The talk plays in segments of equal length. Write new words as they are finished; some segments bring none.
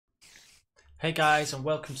Hey guys, and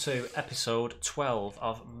welcome to episode 12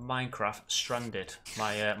 of Minecraft Stranded,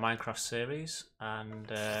 my Minecraft series. And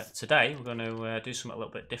today we're going to do something a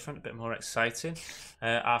little bit different, a bit more exciting.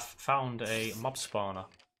 I've found a mob spawner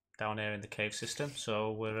down here in the cave system,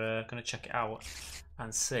 so we're going to check it out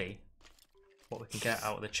and see what we can get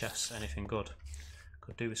out of the chests. Anything good.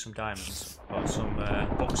 Could do with some diamonds or some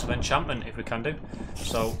books of enchantment if we can do.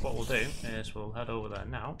 So what we'll do is we'll head over there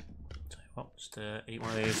now. Well, just eat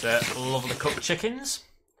one of these lovely cooked chickens,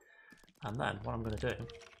 and then what I'm going to do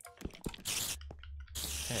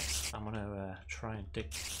is I'm going to try and dig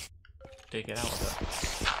it out of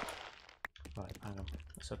it. Right, hang on.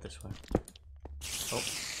 Let's head this way. Oh,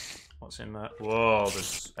 what's in there? Whoa,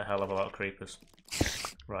 there's a hell of a lot of creepers.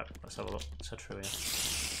 Right, let's have a look. Let's head through here.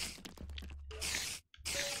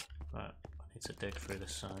 Right, I need to dig through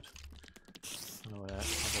this side. I'm going to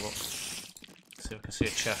have a look. See if I can see a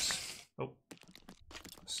chest. Oh,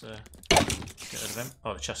 let's get rid of him.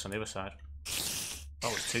 Oh, the chest's on the other side. Oh,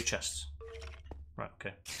 there's two chests. Right,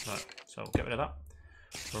 okay. Right, so we'll get rid of that.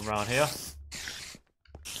 Run around here.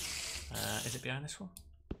 Is it behind this one?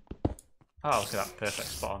 Oh, look at that. Perfect.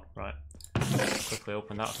 Spot on. Right. Quickly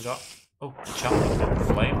open that, I forgot. Oh, enchantment.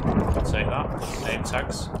 Flame. I'll take that. Name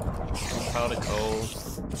tags. Powder coal.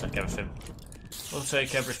 Take everything. We'll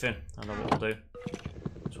take everything. And then what we'll do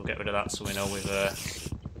is we'll get rid of that so we know we've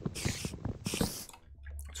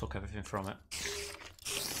took everything from it.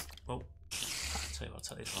 Oh, I'll tell you what,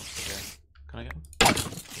 I'll take these ones again. Can I get them?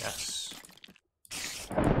 Yes.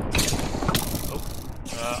 Oh,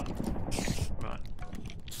 right.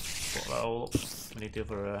 Put that all up. We need the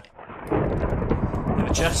other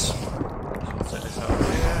chest. So we'll take this out of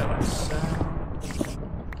here. Let's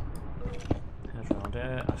head around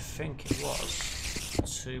here. I think it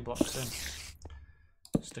was 2 blocks in.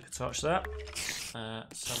 Stick a torch there.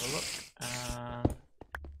 Let's have a look. And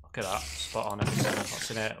look at that, spot on everything.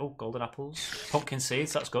 What's in here? Oh, golden apples. Pumpkin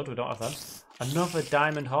seeds, that's good, we don't have them. Another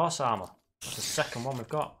diamond horse armour. That's the second one we've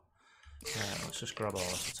got. Let's just grab all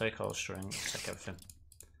this. We'll take all the string, we'll take everything.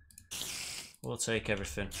 We'll take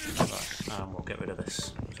everything. Right, and we'll get rid of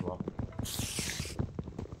this as well.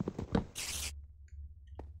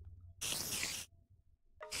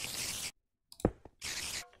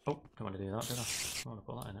 Oh, don't want to do that, did I? I want to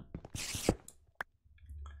put that in it.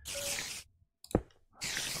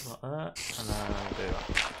 Like that, and then I'll do that.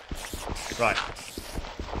 Right.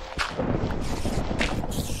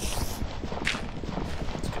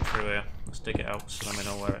 Let's get through here. Let's dig it out so then we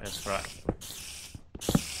know where it is. Right.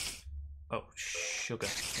 Oh, sugar.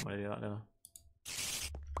 I'm going to do that, don't I?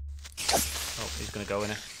 Oh, he's going to go in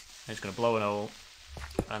here. He's going to blow an hole,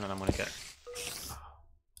 and then I'm going to get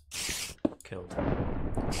killed.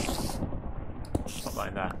 Pop that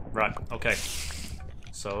in there. Right, okay.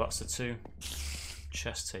 So that's the 2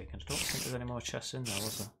 chests taken. I don't think there's any more chests in there,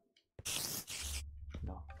 was there?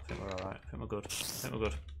 No, I think we're alright. I think we're good. I think we're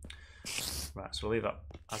good. Right, so we'll leave that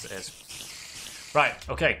as it is. Right,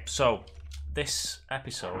 okay, so this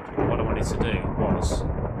episode, what I wanted to do was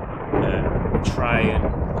try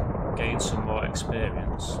and gain some more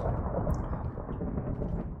experience.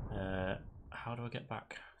 How do I get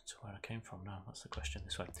back to where I came from now? That's the question.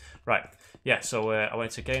 This way. Right, yeah, so I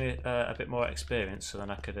wanted to gain a bit more experience so then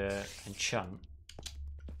I could enchant.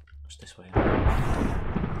 This way.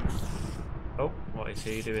 Oh, what is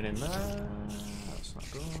he doing in there? That's not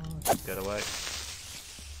good. Get away.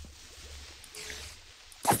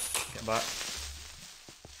 Get back.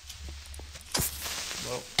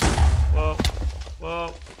 Whoa. Whoa.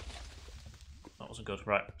 Whoa. That wasn't good.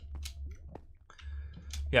 Right.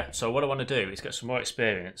 Yeah, so what I want to do is get some more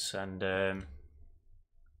experience and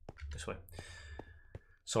this way.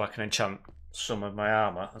 So I can enchant some of my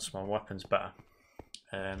armour and some of my weapons better.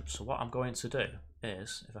 So what I'm going to do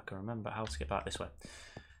is, if I can remember how to get back this way,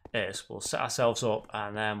 is we'll set ourselves up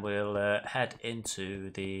and then we'll head into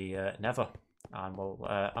the Nether, and we'll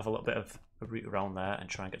have a little bit of a route around there and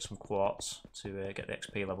try and get some quartz to get the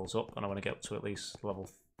XP levels up. And I want to get up to at least level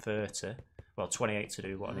 30, well 28 to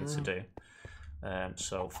do what I need to do.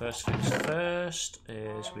 So first things first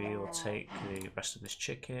is we'll take the rest of this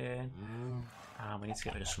chicken, and we need to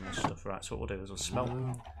get rid of some of this stuff. Right, so what we'll do is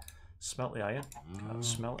we'll smelt the iron,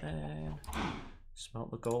 smelt in, smelt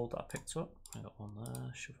the gold that I picked up. I got one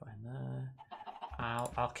there, shove that in there.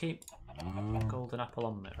 I'll keep golden apple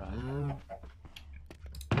on me, right?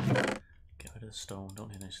 Get rid of the stone, don't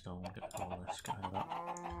need any stone, get rid of all this, get rid of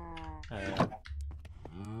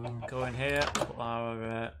that. Go in here, put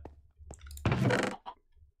our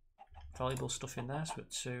valuable stuff in there, so we've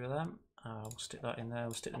got 2 of them. We'll stick that in there,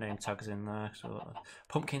 we'll stick the name tags in there. So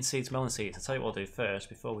pumpkin seeds, melon seeds. I'll tell you what I'll do first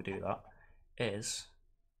before we do that is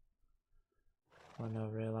when I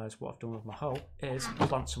realise what I've done with my hoe is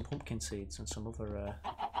plant some pumpkin seeds and some other...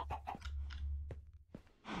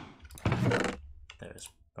 There it is.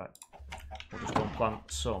 Right. We'll just go and plant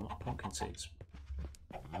some pumpkin seeds.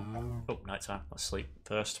 Oh, night time. Let's sleep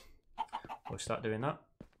first. We'll start doing that.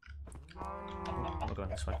 Oh, we're going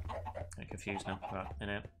this way. I'm confused now. Right, in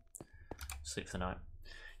here. Sleep for the night.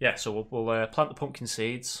 Yeah, so we'll plant the pumpkin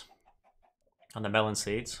seeds and the melon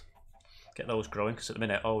seeds. Get those growing, because at the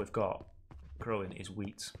minute all we've got growing is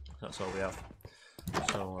wheat. That's all we have.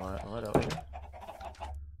 So we'll head over here.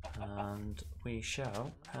 And we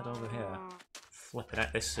shall head over here. Flipping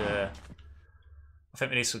at this. I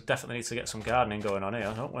think we definitely need to get some gardening going on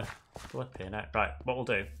here, don't we? Flipping it. Right, what we'll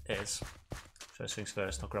do is, first things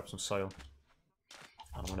first, I'll grab some soil.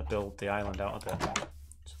 And I'm going to build the island out a bit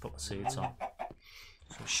to put the seeds on.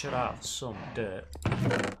 So we should have some dirt.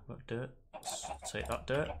 Got dirt. Let's take that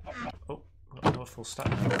dirt. Oh, we've got another full stack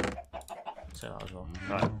now. Take that as well.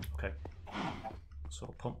 Right, okay.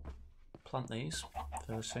 So we'll plant these.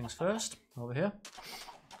 First things first, over here.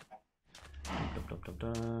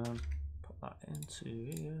 Put that into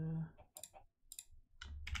here.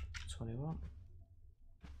 21.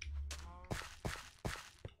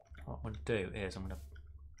 What I'm going to do is I'm going to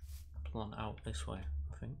plant out this way,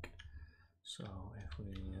 I think. So if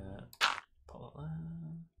we put that there,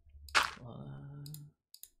 put that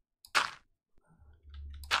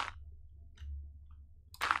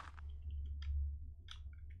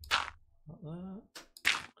there,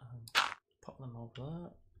 and pop them over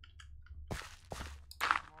there.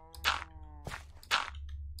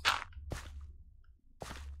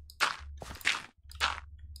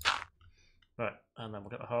 Right, and then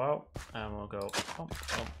we'll get the hoe out and we'll go pump,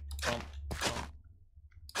 pump, pump, pump,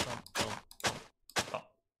 pump, pump, pump, pump.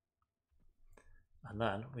 And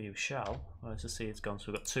then we shall, where's the seeds gone?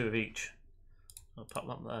 So we've got 2 of each. We'll pop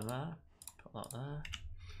that there, put that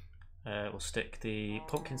there. We'll stick the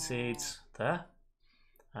pumpkin seeds there,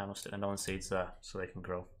 and we'll stick the melon seeds there so they can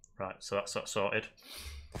grow. Right, so that's that sorted.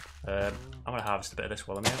 I'm going to harvest a bit of this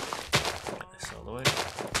while I'm here. Get this all the way.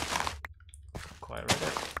 Not quite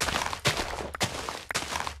ready.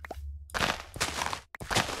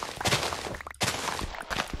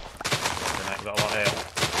 We've got a lot here.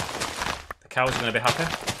 The cows are going to be happy.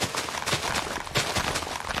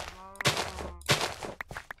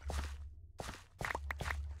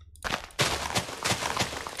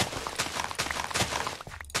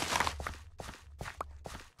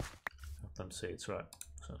 Them seeds, right.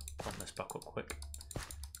 So plant this back up quick.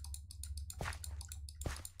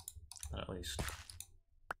 And at least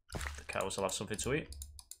the cows will have something to eat.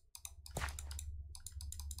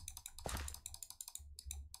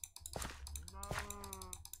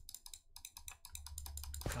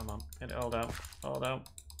 Come on, get it all down, all down.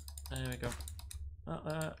 There we go. That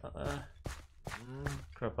there, that there.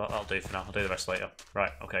 Grab that, that'll do for now. I'll do the rest later.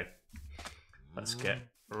 Right, okay. Let's get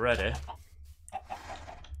ready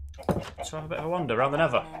to have a bit of a wander around the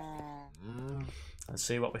Nether and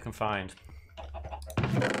see what we can find.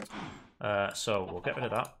 So we'll get rid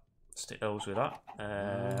of that. Stick those with that.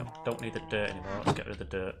 Don't need the dirt anymore. Let's get rid of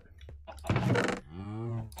the dirt.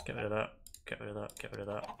 Get rid of that. Get rid of that, get rid of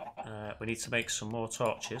that. We need to make some more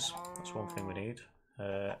torches. That's one thing we need.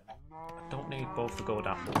 I don't need both the gold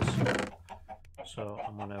apples. So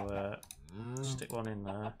I'm going to stick one in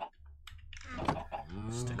there.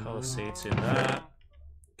 Stick all the seeds in there.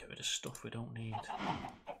 Get rid of stuff we don't need.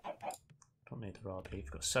 Don't need the raw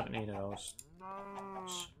beef. Got 17 of those.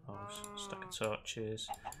 Stack of torches.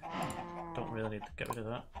 Don't really need to get rid of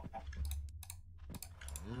that.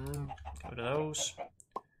 Get rid of those.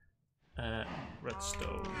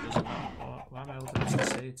 Redstone, isn't that what? Why am I holding this to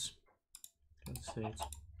seeds? Get the seeds.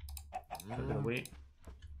 Get rid of wheat.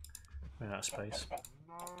 Running out of space.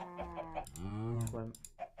 Flint.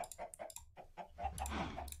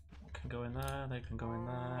 Can go in there, they can go in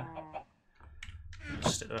there.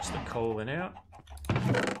 Just stick the rest of the coal in here.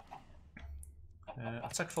 I'll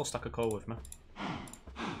take a full stack of coal with me.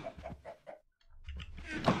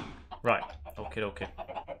 Right, okay, okay.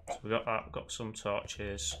 So we got that, we've got some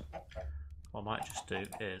torches. What I might just do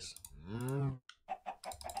is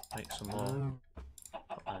make some more.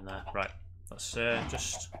 Put that in there. Right, let's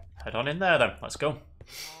just head on in there then. Let's go.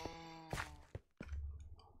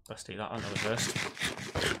 Best eat that under the first.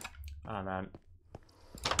 And then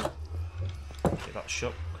keep that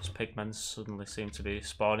shut because pigmen suddenly seem to be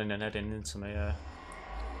spawning and heading into my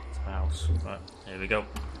house. Right, here we go.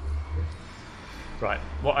 Right,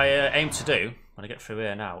 what I aim to do when I get through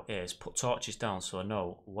here now is put torches down so I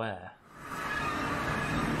know where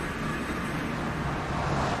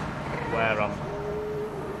I'm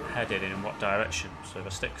heading in what direction. So if I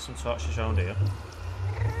stick some torches around here,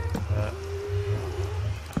 I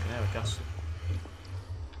can hear a gas.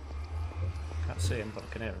 Can't see him, but I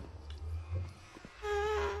can hear him.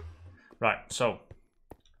 Right, so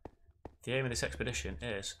the aim of this expedition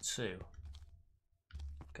is to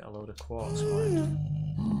get a load of quartz.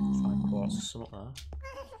 Find quartz, some up there.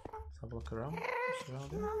 Let's have a look around. What's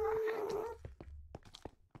around here?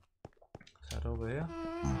 Let's head over here.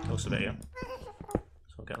 Close a bit here.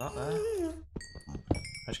 So I'll get that there.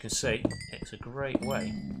 As you can see, it's a great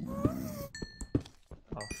way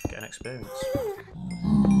of getting experience.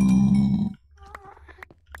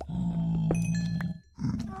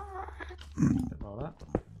 A bit more of that.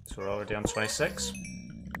 So we're already on 26.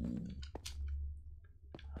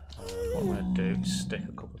 What I'm going to do is stick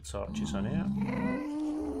a couple of torches on here.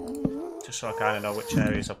 Just so I kind of know which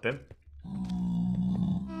areas I've been.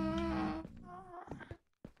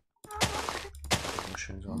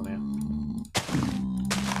 Mushrooms on here.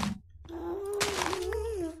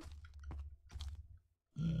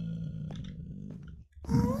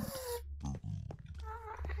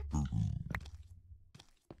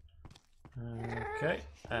 Okay,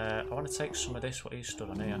 I want to take some of this, what he's stood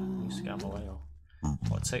on here. He needs to get out of my way. I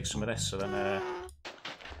want to take some of this so then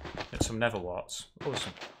get some nether warts. Oh, there's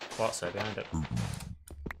some quartz there behind it.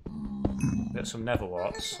 Get some nether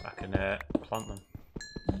warts, I can plant them.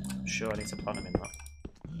 I'm sure I need to plant them in that.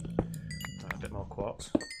 Right, a bit more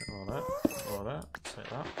quartz, a bit more there, a bit more there. Take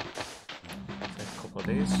that. Take a couple of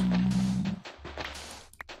these.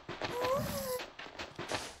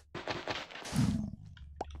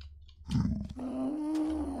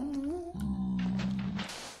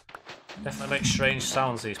 Definitely make strange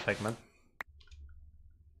sounds, these pigmen.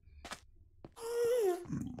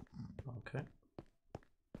 Okay.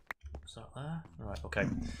 Is that there? Right, okay.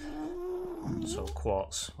 So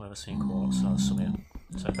quartz. Where have I seen quartz? Oh, there's some here.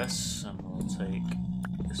 Take this, and we'll take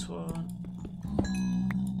this one.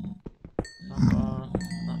 That one.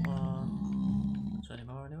 That one. Is there any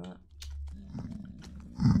more anywhere?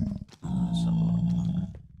 Let's have a look.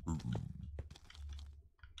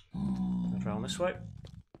 Move around this way.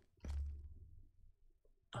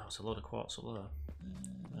 Oh, there's a load of quartz up there.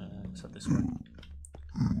 Let's head this way.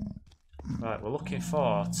 Right, we're looking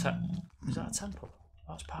for... Is that a temple?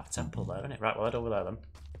 Oh, it's part of a temple there, isn't it? Right, we'll head over there then.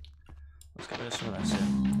 Let's get rid of some of this here.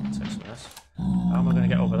 Take some of this. How am I going to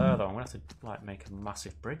get over there though? I'm going to have to like make a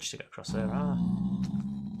massive bridge to get across there, aren't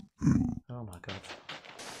I? Oh my god.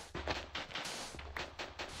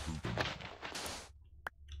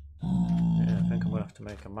 Yeah, I think I'm going to have to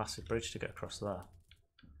make a massive bridge to get across there.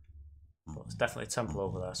 But there's definitely a temple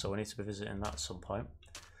over there, so we need to be visiting that at some point.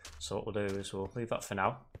 So what we'll do is we'll leave that for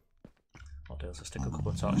now. What I'll do is I'll stick a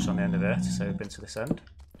couple of torches on the end of it to say we've been to this end.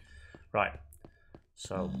 Right,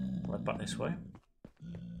 so we'll head back this way.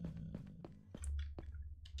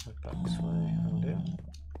 Head back this way, around here.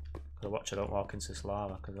 Gotta watch I don't walk into this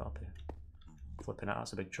lava because that'll be flipping out.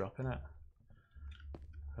 That's a big drop, isn't it?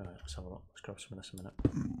 Right, let's have a look. Let's grab some of this in a minute.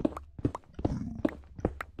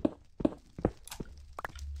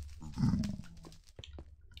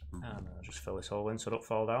 And I'll just fill this hole in so I don't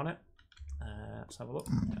fall down it. Let's have a look.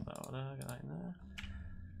 Get that out there, get that in there.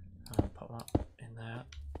 And pop that in there,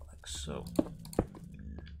 like so.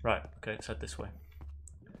 Right, okay, let's head this way.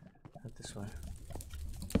 Head this way.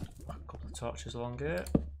 A couple of torches along here.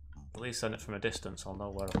 At least send it from a distance, I'll know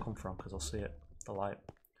where I've come from because I'll see it, the light,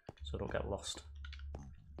 so I don't get lost.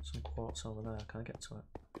 Some quartz over there, can I get to it?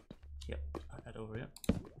 Yep, I head over here.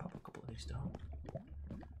 Pop a couple of these down.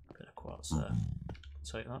 Bit of quartz there.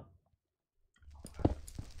 Take that.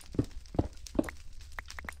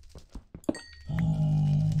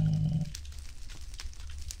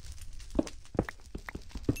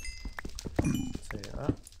 Take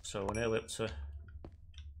that. So we're nearly up to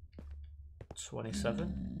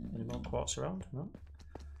 27. Any more quartz around? No?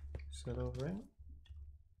 Set over here.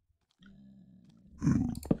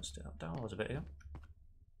 Let's do that down a little bit here.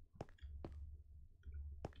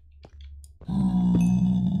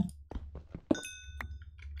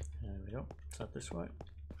 There we go. Let's head this way.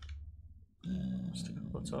 Stick a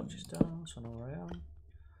couple of torches down so I know where I am.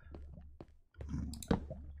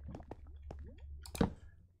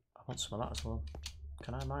 I want some of that as well.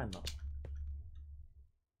 Can I mine that?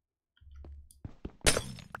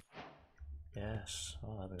 Yes.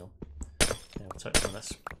 Oh, there we go. Yeah, we'll take some of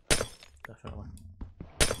this. Definitely.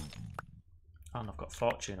 And I've got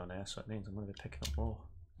fortune on here, so it means I'm going to be picking up more.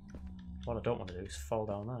 What I don't want to do is fall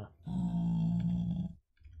down there.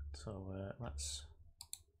 So let's...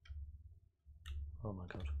 Oh my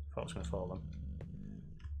god, I thought I was going to fall then.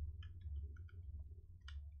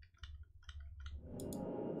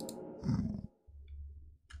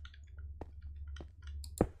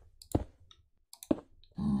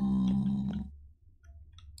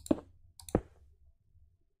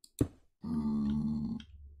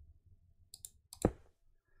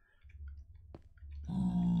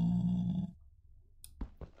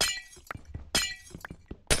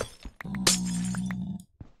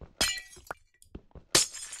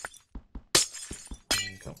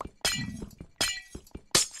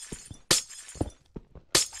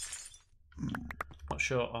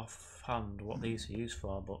 sure offhand what these are used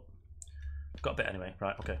for, but got a bit anyway.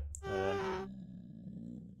 Right, okay.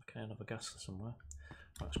 Okay, another gas somewhere.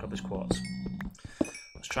 Right, let's grab this quartz.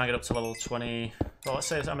 Let's try and get up to level 20. Well, let's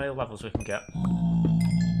say how many levels we can get. I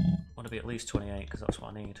want to be at least 28 because that's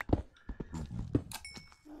what I need.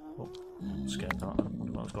 Oh, scared that. I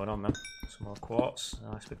wonder what was going on then. Some more quartz.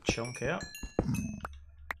 A nice big chunk here.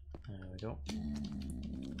 There we go.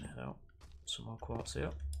 Head out. Some more quartz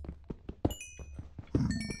here.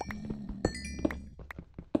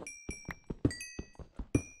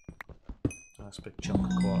 Nice big chunk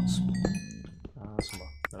of quartz. Some more.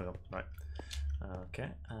 There we go. Right. Okay,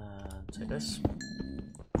 and take this.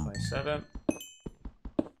 27.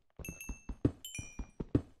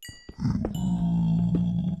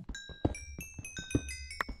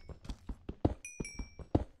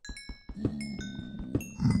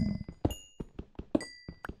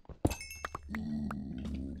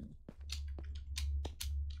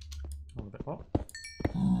 A bit more.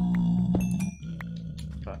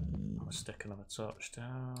 Right, I'm stick another torch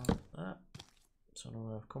down there. So I know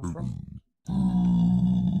where I've come from.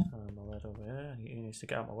 And my lead over here. He needs to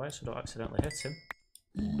get out of my way so I don't accidentally hit him.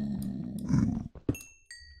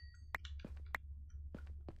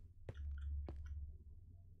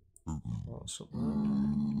 What's up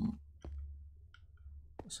there?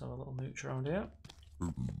 Let's have a little mooch around here.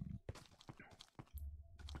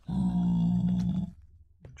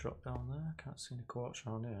 Drop down there. Can't see any quartz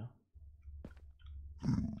around here.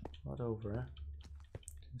 Right over here.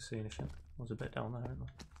 Can't see anything. There's a bit down there, isn't there?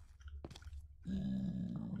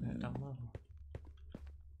 Yeah, down there.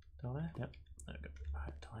 Down there? Yep. There we go.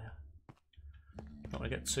 Right, down here. Not going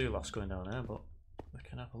to get too lost going down there, but we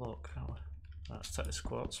can have a look, can't we? Right, let's take this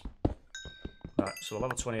quartz. Right, so we're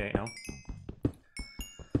level 28 now.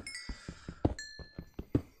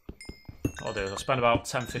 What I'll do is I'll spend about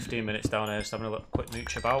 10-15 minutes down here just having a little quick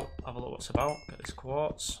mooch about, have a look what's about, get this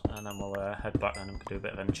quartz, and then we'll head back and we can do a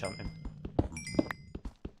bit of enchanting.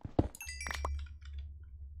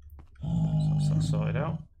 So that's sorted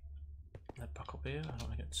out. Head back up here, I don't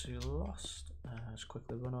want to get too lost. Just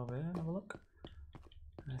quickly run over here and have a look.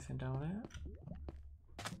 Anything down here?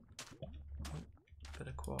 Oh, bit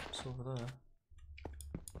of quartz over there.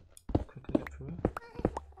 Quickly get through it.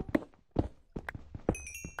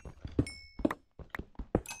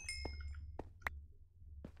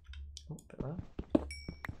 Oh, bit there.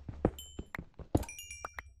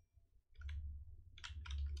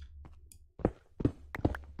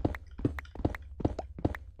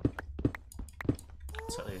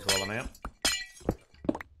 Set these while I'm here.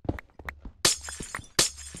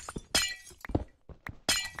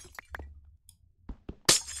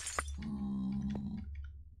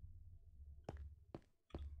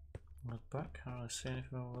 Head back, can't really see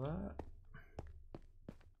anything over there.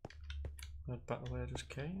 Head back the way I just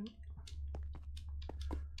came.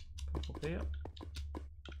 Back up here.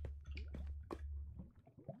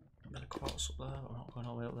 Bit of quartz up there, but I'm not going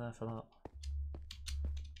all the way up there for that.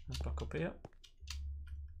 Head back up here.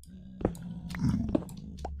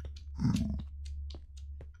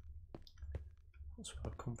 That's where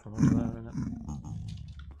I've come from over there, isn't it?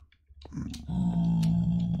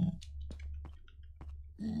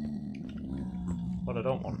 What I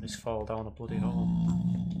don't want is fall down a bloody hole.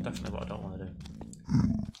 Definitely what I don't want to do.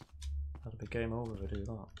 That'd be game over if I do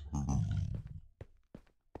that.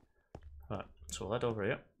 Right, so we'll head over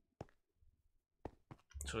here.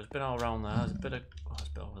 So it's been all around there. There's a bit of... oh, there's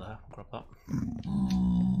a bit over there. I'll grab that.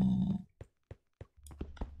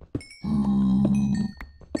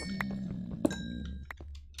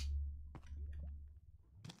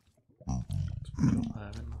 There's a bit up there,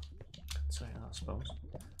 isn't there? Can say that, I suppose.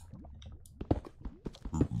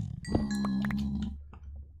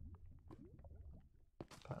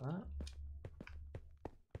 Like that.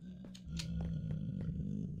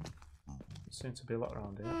 Seems to be a lot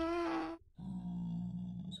around here.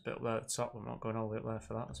 There's a bit up there at the top, I'm not going all the way up there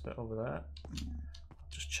for that. There's a bit over there. I'll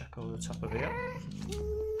just check over the top of here.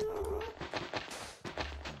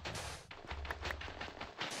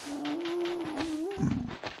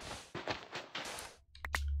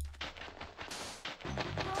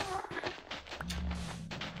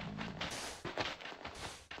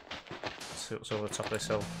 Let's see what's over the top of this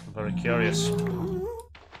hill. I'm very curious.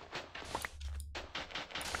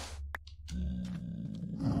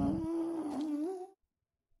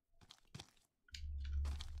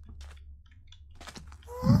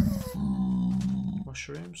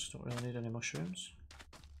 Mushrooms, don't really need any mushrooms.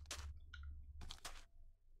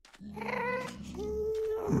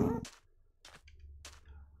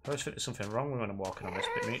 I always think there's something wrong when I'm walking on this,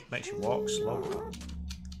 but it makes you walk slow.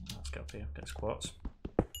 Let's get up here, get this quartz.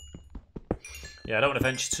 Yeah, I don't want to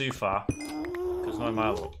venture too far, because knowing my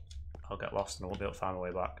luck, I'll get lost and I won't be able to find my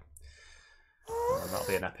way back. And that'll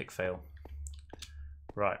be an epic fail.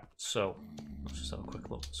 Right, so let's just have a quick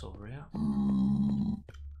look what's over here. Oh,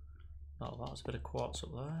 that was a bit of quartz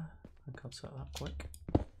up there. I think I'll set that quick.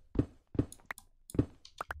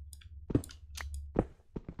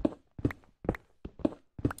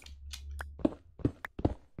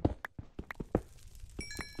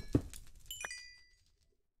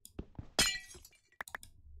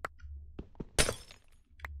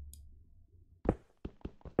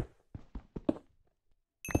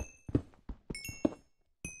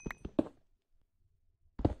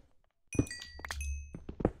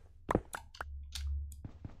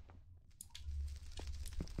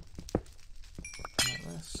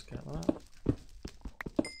 Get that.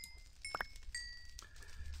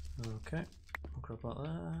 Okay, I'll grab that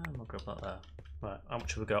there, and I'll grab that there. Right, how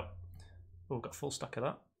much have we got? Oh, we've got a full stack of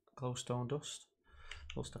that. Glowstone dust.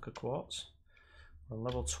 Full stack of quartz. We're on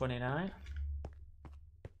level 29.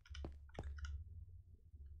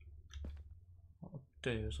 What I'll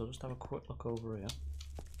do is I'll just have a quick look over here.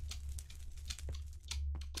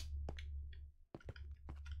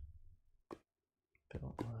 Bit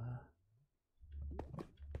up there.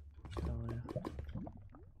 Down here.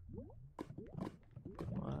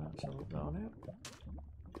 Let's have a look down here.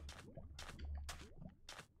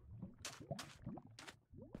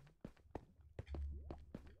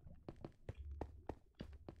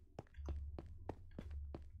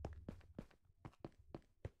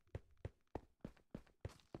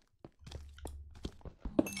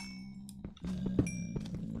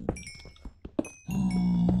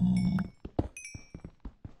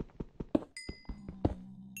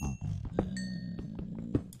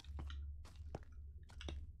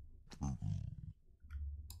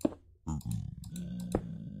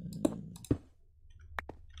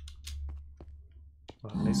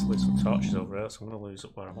 Right, I need to leave some torches over here, so I'm going to lose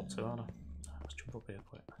up where I'm up to, aren't I? Let's jump up here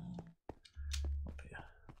quick. Up here.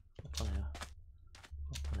 Up on here.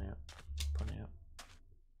 Up on here. Up on here.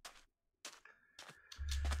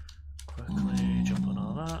 Quickly jump on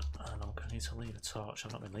all that, and I'm going to need to leave a torch.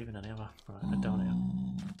 I've not been leaving any, have I? Right, head down here.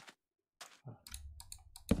 Right.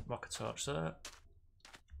 Rock a torch there.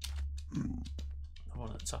 One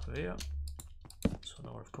at the top of here, so I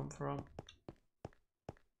know where I've come from.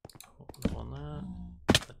 Put one there.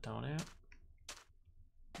 Head down here.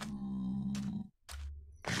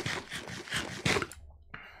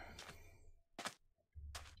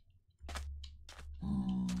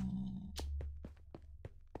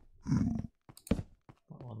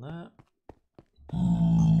 Put one there.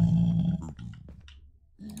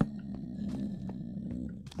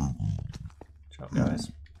 Ciao,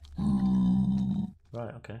 guys.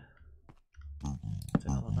 Right, okay.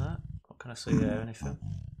 Down on that. What can I see here? Anything?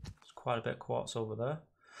 There's quite a bit of quartz over there.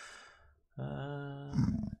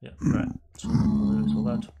 Yeah, right. So we'll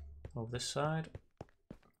head over this side.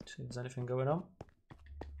 See if there's anything going on.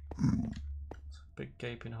 There's a big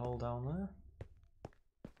gaping hole down there.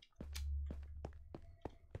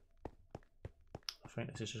 I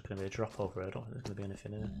think this is just going to be a drop over here. I don't think there's going to be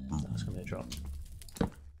anything in it. That's going to be a drop.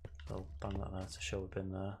 So bang that there to show we've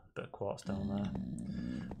been there. A bit of quartz down there.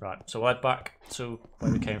 Right, so we'll head back to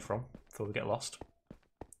where we came from before we get lost.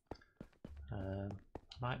 I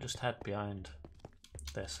might just head behind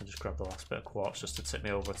this and just grab the last bit of quartz just to tip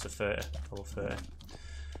me over to 30, level 30.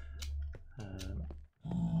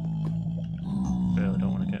 Really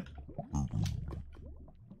don't want to get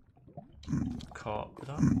caught with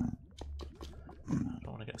that. I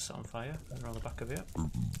don't want to get set on fire around the back of here.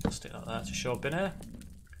 I'll stick that there to show I've been here.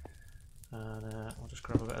 And I'll just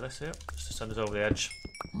grab a bit of this here just to send us over the edge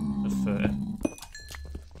of 30.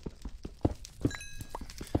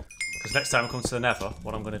 Because next time I come to the Nether,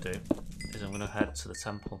 what I'm going to do is I'm going to head to the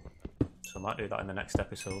temple. So I might do that in the next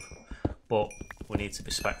episode. But we need to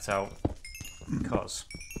be specced out because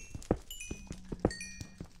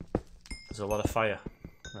there's a lot of fire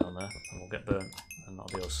around there and we'll get burnt and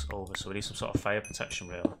that'll be us over. So we need some sort of fire protection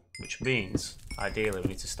really, which means ideally we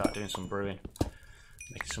need to start doing some brewing,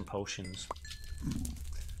 making some potions.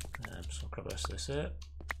 So I'll grab the rest of this here,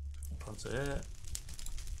 plant it here,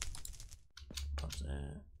 plant it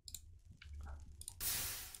here.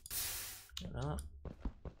 Get that.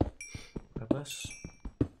 Grab this.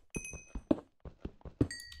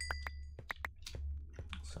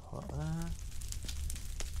 Set that there.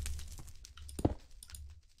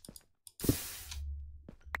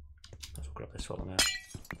 Let's grab this one there.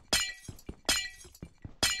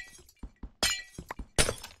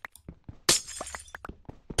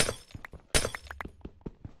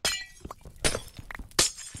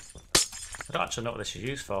 I don't actually know what this is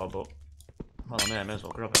used for, but Well, I may as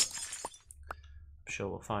well grab it. I'm sure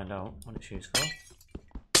we'll find out what it's used for.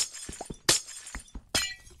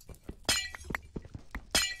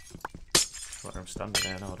 Where I'm standing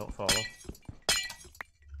here now, I don't fall off.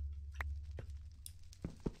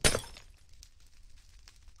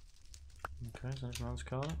 Okay, so there's around this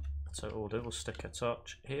corner. So what we'll do, we'll stick a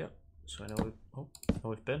torch here, so we know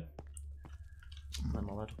we've been. And then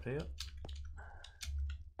we'll head up here.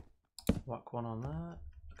 Whack one on there.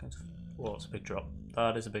 Whoa, it's a big drop.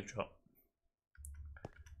 That is a big drop.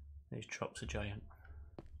 These drops are giant.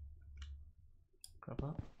 Grab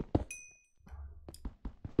that.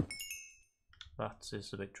 That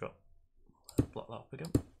is a big drop. Block that up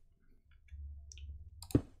again.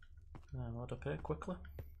 And load up here quickly.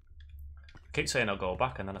 I keep saying I'll go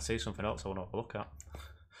back and then I see something else I want to have a look at.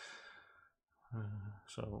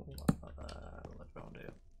 So, let's round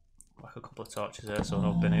here. Like a couple of torches here so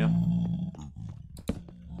I've been here.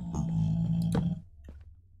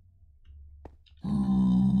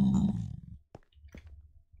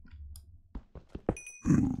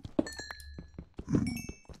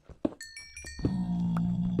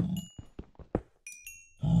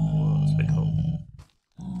 Whoa, that's a big hole.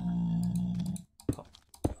 Pop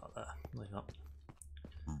that there, leave that.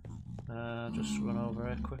 Just run over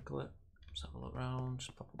here quickly. Just have a look round,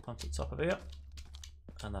 just pop up onto the top of here.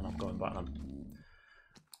 And then I'm going back then. I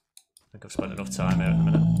think I've spent enough time here at the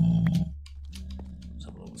minute. Let's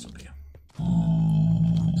have a look what's up here.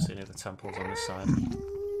 See any of the temples on this side.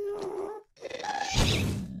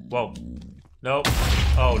 Whoa. Nope.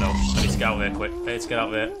 Oh no. I need to get out of here quick. I need to get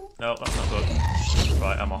out of here. No, that's not good.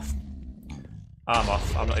 Right, I'm off. I'm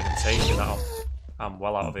off. I'm not even taking that off. I'm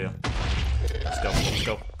well out of here. Let's go. Let's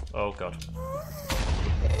go. Oh god.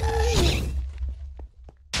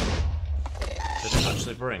 Did it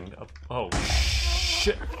actually bring a... Oh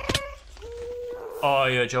shit. Oh,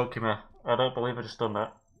 you're joking me. I don't believe I just done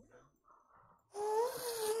that.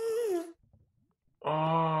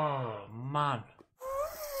 Oh man.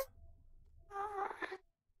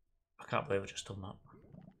 I can't believe I just done that.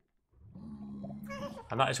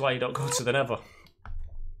 And that is why you don't go to the Nether.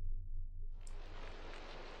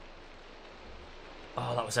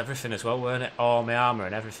 Oh, that was everything as well, weren't it? Oh, my armour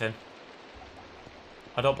and everything.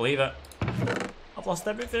 I don't believe it. I've lost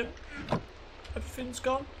everything. Everything's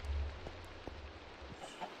gone.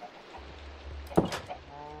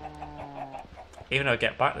 Even though I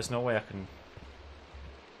get back, there's no way I can...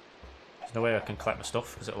 There's no way I can collect my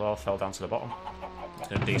stuff because it'll all fell down to the bottom. It's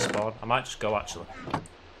going to despawn. I might just go actually.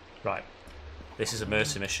 Right. This is a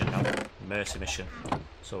mercy mission now. Mercy mission.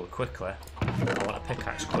 So quickly, I want a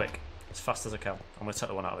pickaxe quick. As fast as I can. I'm going to take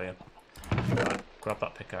the one out of here. Right. Grab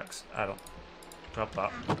that pickaxe. I don't... Grab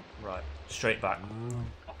that. Right. Straight back.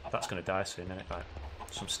 That's going to die soon, isn't it? Right.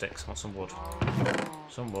 Some sticks. I want some wood.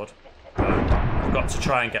 Some wood. Right. I've got to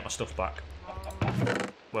try and get my stuff back.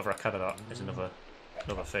 Whether I can or not is another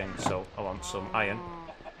thing. So I want some iron.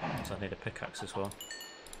 So I need a pickaxe as well.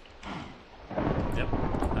 Yep.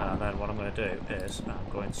 And then what I'm going to do is I'm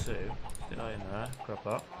going to get that in there. Grab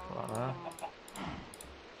that. Put that there.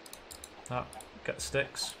 That. Get the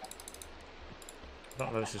sticks. I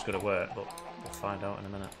don't know if this is going to work, but we'll find out in a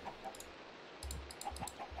minute.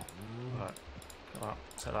 Right. Get that.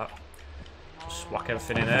 Take that. Just whack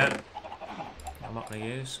everything in there. I'm not going to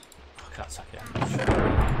use. I can't take it.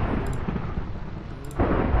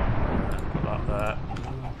 Put that there.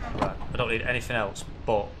 Right. I don't need anything else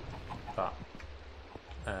but that.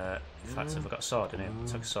 In fact, if I've got a sword in here, I'll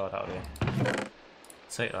take a sword out of here.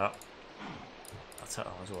 Take that. I'll take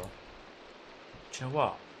that as well. Do you know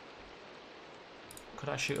what? Could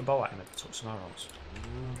I shoot a bow at him if I took some arrows?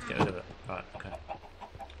 Get rid of it. Right, okay.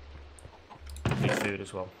 I need food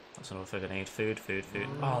as well. That's another thing I need. Food, food, food.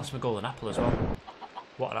 Oh, that's my golden apple as well.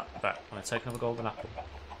 What an apple. Right, I'm going to take another golden apple. I'm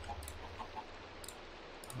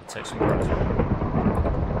going to take some more as well.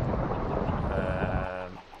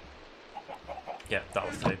 Yeah,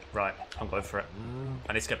 that'll do. Right, I'm going for it.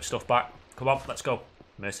 I need to get my stuff back. Come on, let's go.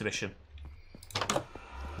 Mercy mission.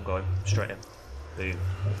 I'm going straight in. Boom.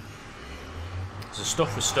 The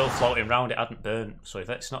stuff was still floating around, it hadn't burnt, so if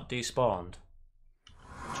it's not despawned,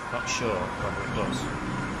 I'm not sure whether it does.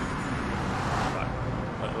 Right,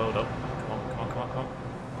 let it load up. Come on, come on, come on, come on.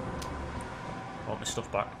 I want my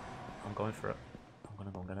stuff back. I'm going for it. I'm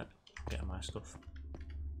gonna go and get it. Getting my stuff.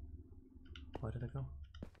 Where did it go?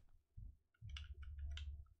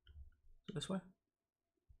 Is it this way?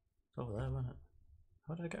 It's over there, wasn't it?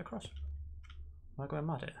 How did I get across? Am I going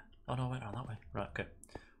mad here? Oh no, I went around that way. Right, okay.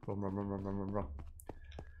 Run, run, run, run, run, run, run.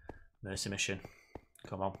 Mercy mission.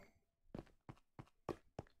 Come on.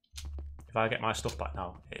 If I get my stuff back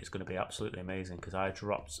now, it's going to be absolutely amazing because I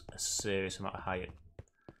dropped a serious amount of height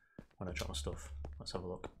when I dropped my stuff. Let's have a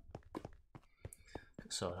look.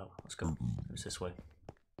 So let's go. It was this way.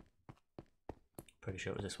 Pretty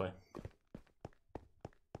sure it was this way.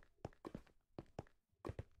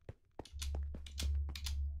 I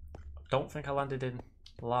don't think I landed in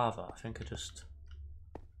lava. I think I just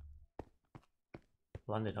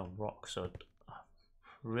landed on rock. So I'm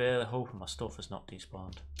really hoping my stuff has not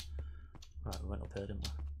despawned. Right, we went up here, didn't we?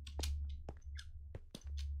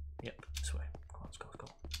 Yep, this way. Come on, let's go, let's go.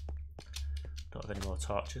 Don't have any more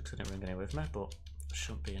torches because I didn't bring any with me, but it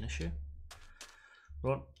shouldn't be an issue.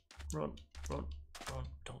 Run, run, run, run.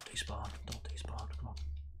 Don't despawn, don't despawn. Come on.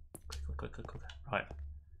 Quick. Right.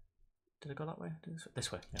 Did I go that way?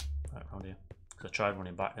 This way, yeah. Right, around here. Because I tried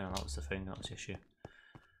running back there and that was the thing, that was the issue.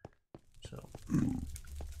 So.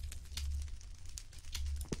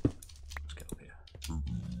 Let's get up here.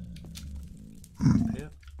 Up here.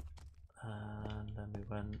 And then we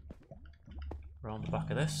went around the back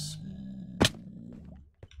of this.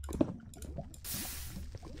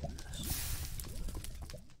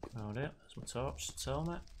 Around here, there's my torch,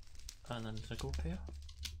 helmet. And then did I go up here? I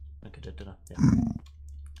think I did, didn't I? Yeah.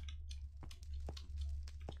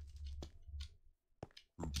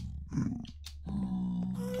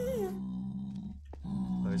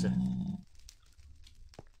 Where is it?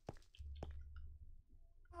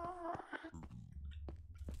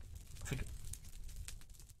 I think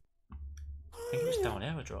it was down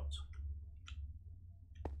here I dropped.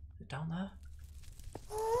 Is it down there?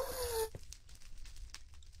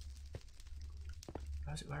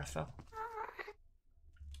 Where is it where I fell?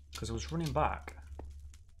 Because I was running back.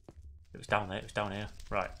 It was down there, it was down here.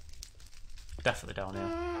 Right. Definitely down here.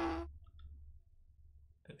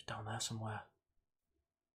 It was down there somewhere.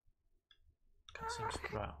 Can't seem to.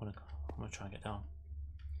 Right, I'm gonna try and get down.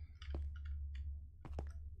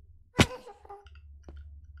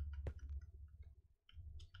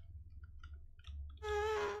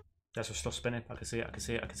 There's some stuff spinning. I can see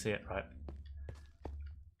it. Right.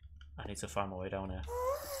 I need to find my way down here.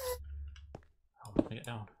 How am I gonna get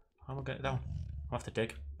down? How am I gonna get down? I'll have to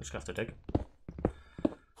dig. I'm just gonna have to dig.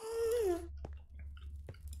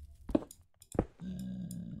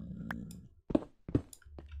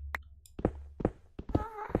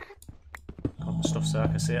 Oh, my stuff's there. I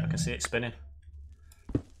can see it spinning.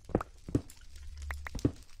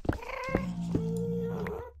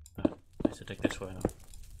 Right. I need to dig this way now.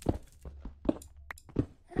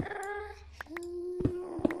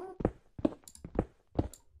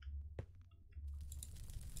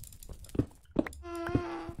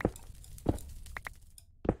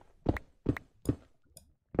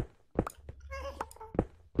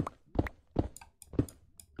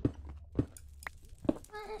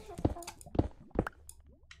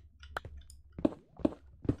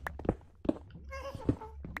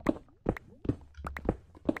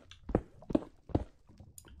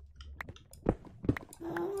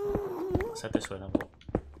 Let's head this way now, but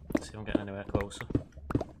let's see if I'm getting anywhere closer.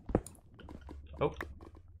 Oh!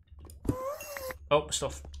 Oh,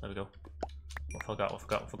 stuff. There we go. What forgot?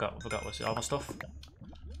 What's it? All my stuff?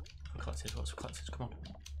 What's collected? Come on.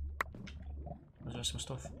 Where's the rest of my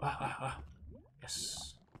stuff?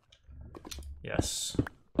 Yes. Yes.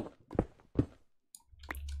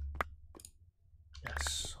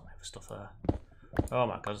 Yes. Only the stuff there. Oh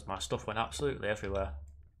my god, my stuff went absolutely everywhere.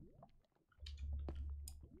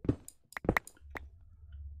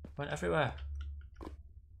 Went everywhere.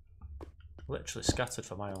 Literally scattered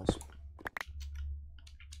for miles.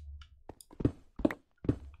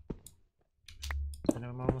 Any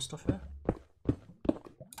more stuff here?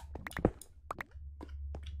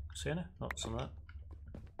 See any? Not some of that.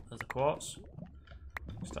 There's the quartz.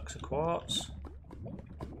 Stacks of quartz.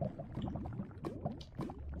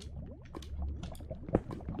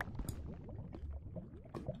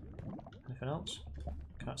 Anything else?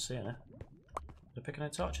 Can't see any. Did I pick any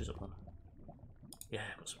torches up then? Yeah,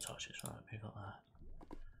 I've got some torches. Right, we've got that.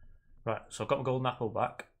 Right, so I've got my golden apple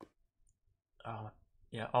back.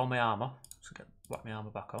 Yeah, all my armour. So whack my armour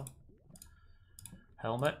back on.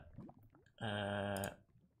 Helmet.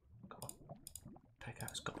 Got my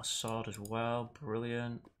pickaxe, got my sword as well.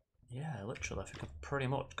 Brilliant. Yeah, literally, I think I've pretty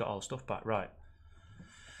much got all the stuff back. Right.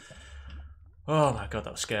 Oh my god,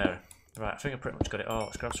 that was scary. Right, I think I pretty much got it all.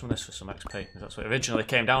 Let's grab some of this for some XP, because that's what I originally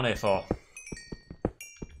came down here for.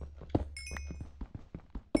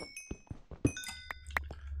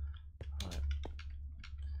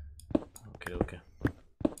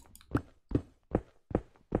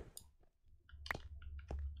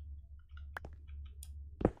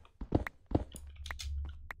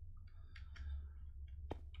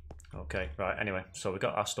 Okay. Okay, right, anyway, so we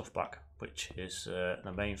got our stuff back, which is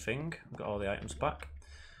the main thing. We've got all the items back.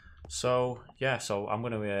 So, yeah, so I'm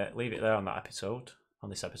going to leave it there on that episode. On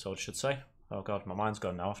this episode, I should say. Oh god, my mind's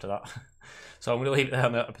gone now after that. So I'm going to leave it there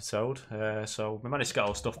on that episode. So we managed to get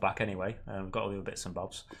all the stuff back anyway. We've got all the bits and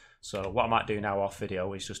bobs. So what I might do now off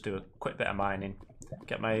video is just do a quick bit of mining,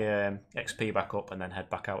 get my XP back up, and then head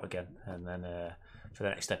back out again. And then for the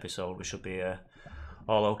next episode, we should be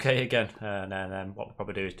all okay again. And then what we'll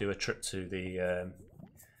probably do is do a trip to the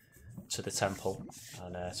temple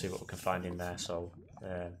and see what we can find in there. So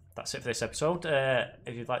that's it for this episode.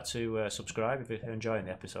 If you'd like to subscribe, if you're enjoying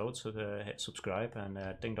the episodes, hit subscribe and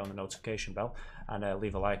ding dong the notification bell, and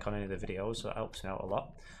leave a like on any of the videos. That helps me out a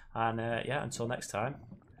lot. And yeah, until next time,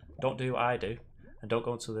 don't do what I do, and don't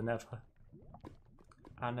go into the nether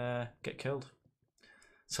and get killed.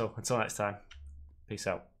 So until next time, peace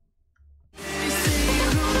out.